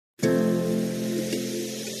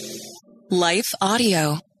Life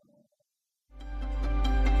Audio.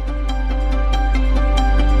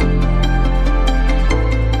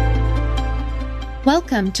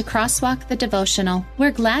 Welcome to Crosswalk the Devotional.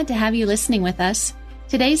 We're glad to have you listening with us.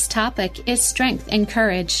 Today's topic is strength and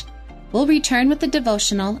courage. We'll return with the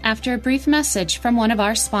devotional after a brief message from one of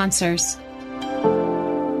our sponsors.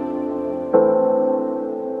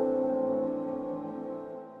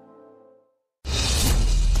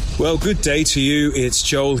 Well, good day to you. It's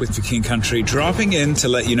Joel with For King Country, dropping in to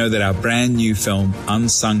let you know that our brand new film,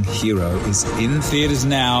 Unsung Hero, is in theaters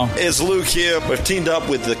now. It's Luke here. We've teamed up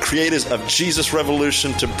with the creators of Jesus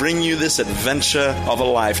Revolution to bring you this adventure of a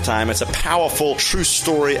lifetime. It's a powerful, true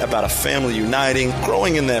story about a family uniting,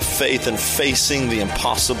 growing in their faith, and facing the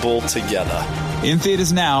impossible together. In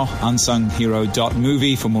theaters now,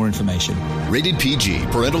 unsunghero.movie for more information. Rated PG.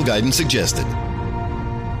 Parental guidance suggested.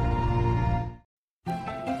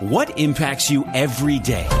 What impacts you every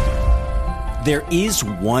day? There is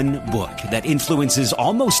one book that influences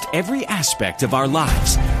almost every aspect of our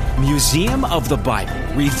lives. Museum of the Bible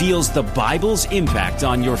reveals the Bible's impact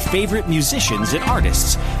on your favorite musicians and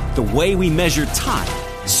artists, the way we measure time,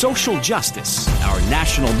 social justice, our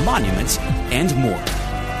national monuments, and more.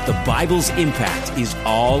 The Bible's impact is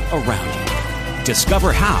all around you.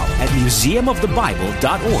 Discover how at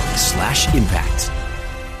museumofthebible.org/impact.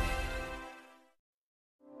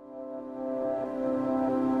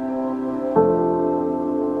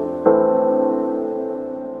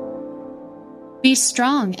 Be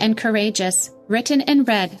Strong and Courageous, written and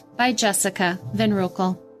read by Jessica Van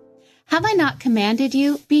Roekel. Have I not commanded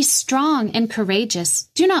you? Be strong and courageous.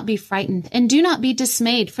 Do not be frightened, and do not be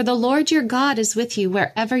dismayed, for the Lord your God is with you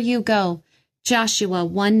wherever you go. Joshua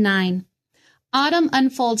 1:9. Autumn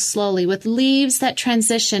unfolds slowly with leaves that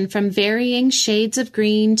transition from varying shades of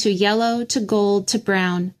green to yellow to gold to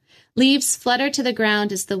brown. Leaves flutter to the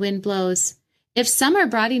ground as the wind blows. If summer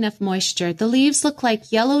brought enough moisture, the leaves look like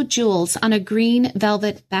yellow jewels on a green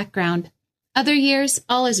velvet background. Other years,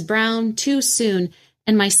 all is brown too soon,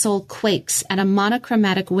 and my soul quakes at a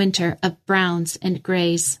monochromatic winter of browns and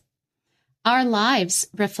grays. Our lives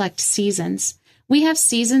reflect seasons. We have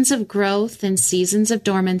seasons of growth and seasons of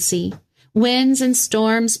dormancy. Winds and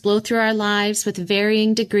storms blow through our lives with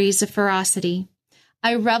varying degrees of ferocity.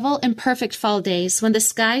 I revel in perfect fall days when the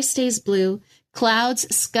sky stays blue, clouds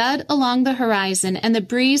scud along the horizon, and the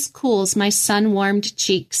breeze cools my sun-warmed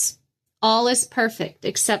cheeks. All is perfect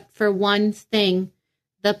except for one thing,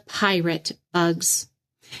 the pirate bugs.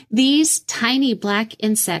 These tiny black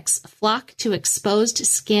insects flock to exposed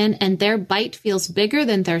skin, and their bite feels bigger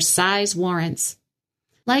than their size warrants.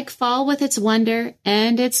 Like fall with its wonder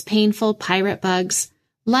and its painful pirate bugs,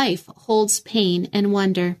 life holds pain and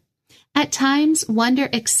wonder. At times, wonder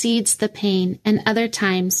exceeds the pain, and other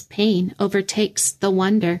times, pain overtakes the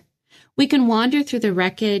wonder. We can wander through the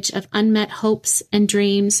wreckage of unmet hopes and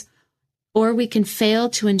dreams, or we can fail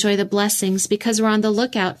to enjoy the blessings because we're on the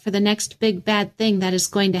lookout for the next big bad thing that is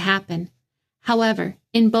going to happen. However,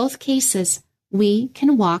 in both cases, we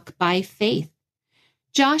can walk by faith.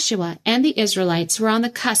 Joshua and the Israelites were on the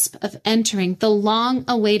cusp of entering the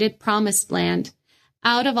long-awaited promised land.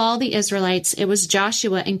 Out of all the Israelites, it was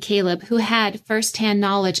Joshua and Caleb who had first-hand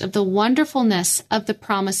knowledge of the wonderfulness of the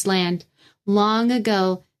promised land. Long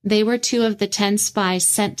ago, they were 2 of the 10 spies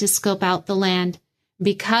sent to scope out the land.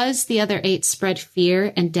 Because the other 8 spread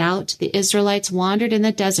fear and doubt, the Israelites wandered in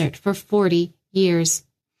the desert for 40 years.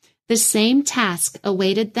 The same task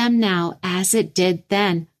awaited them now as it did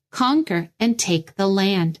then: conquer and take the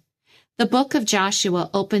land. The book of Joshua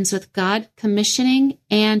opens with God commissioning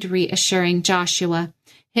and reassuring Joshua.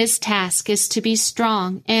 His task is to be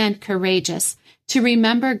strong and courageous, to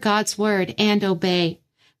remember God's word and obey.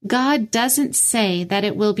 God doesn't say that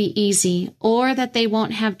it will be easy or that they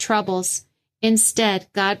won't have troubles. Instead,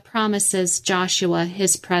 God promises Joshua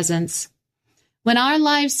his presence. When our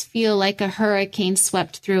lives feel like a hurricane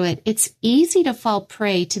swept through it, it's easy to fall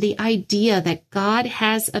prey to the idea that God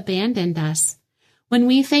has abandoned us. When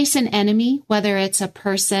we face an enemy, whether it's a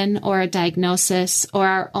person or a diagnosis or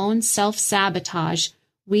our own self-sabotage,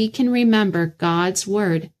 we can remember God's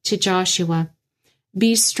word to Joshua.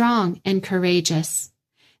 Be strong and courageous.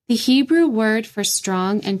 The Hebrew word for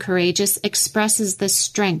strong and courageous expresses the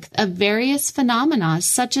strength of various phenomena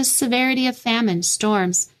such as severity of famine,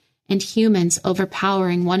 storms, and humans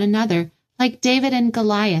overpowering one another, like David and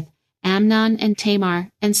Goliath, Amnon and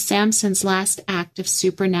Tamar, and Samson's last act of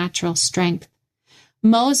supernatural strength.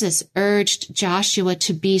 Moses urged Joshua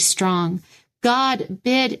to be strong. God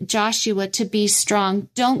bid Joshua to be strong.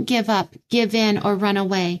 Don't give up, give in, or run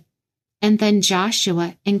away. And then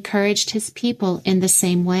Joshua encouraged his people in the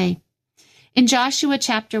same way. In Joshua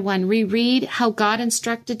chapter 1, we read how God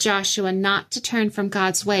instructed Joshua not to turn from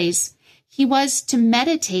God's ways. He was to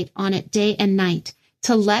meditate on it day and night,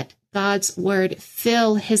 to let God's word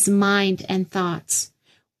fill his mind and thoughts.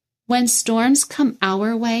 When storms come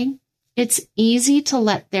our way, it's easy to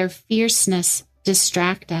let their fierceness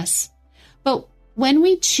distract us. But when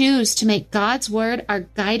we choose to make God's word our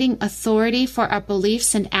guiding authority for our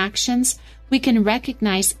beliefs and actions, we can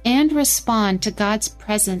recognize and respond to God's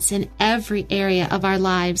presence in every area of our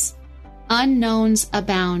lives. Unknowns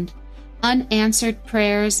abound. Unanswered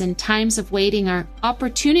prayers and times of waiting are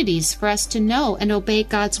opportunities for us to know and obey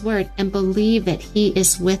God's word and believe that He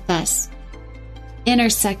is with us.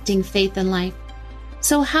 Intersecting faith and life.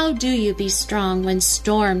 So how do you be strong when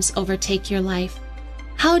storms overtake your life?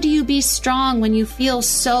 How do you be strong when you feel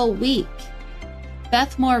so weak?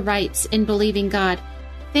 Beth Moore writes in Believing God,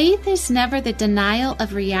 faith is never the denial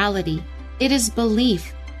of reality. It is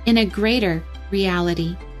belief in a greater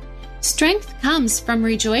reality. Strength comes from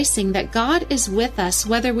rejoicing that God is with us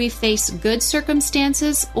whether we face good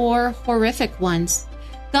circumstances or horrific ones.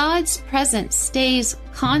 God's presence stays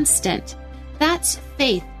constant. That's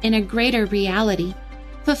faith in a greater reality.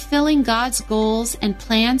 Fulfilling God's goals and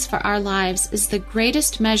plans for our lives is the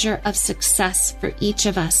greatest measure of success for each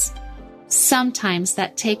of us. Sometimes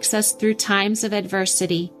that takes us through times of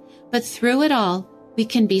adversity, but through it all, we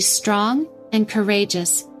can be strong and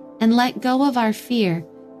courageous and let go of our fear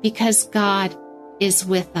because God is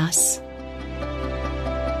with us.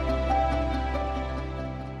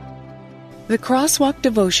 The Crosswalk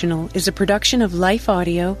Devotional is a production of Life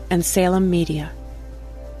Audio and Salem Media.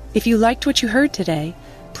 If you liked what you heard today,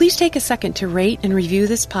 please take a second to rate and review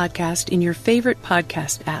this podcast in your favorite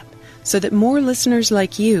podcast app so that more listeners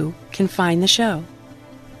like you can find the show.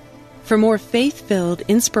 For more faith-filled,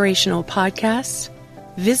 inspirational podcasts,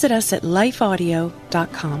 visit us at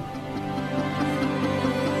lifeaudio.com.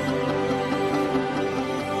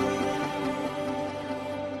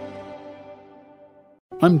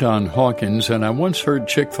 I'm Don Hawkins, and I once heard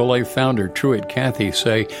Chick-fil-A founder Truett Cathy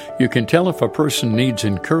say, you can tell if a person needs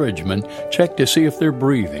encouragement, check to see if they're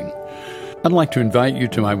breathing. I'd like to invite you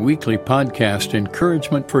to my weekly podcast,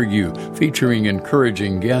 Encouragement for You, featuring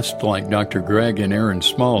encouraging guests like Dr. Greg and Aaron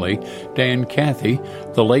Smalley, Dan Cathy,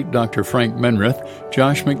 the late Dr. Frank Menrith,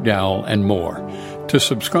 Josh McDowell, and more. To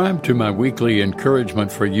subscribe to my weekly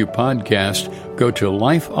Encouragement for You podcast, go to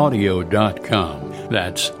lifeaudio.com.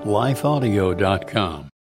 That's lifeaudio.com.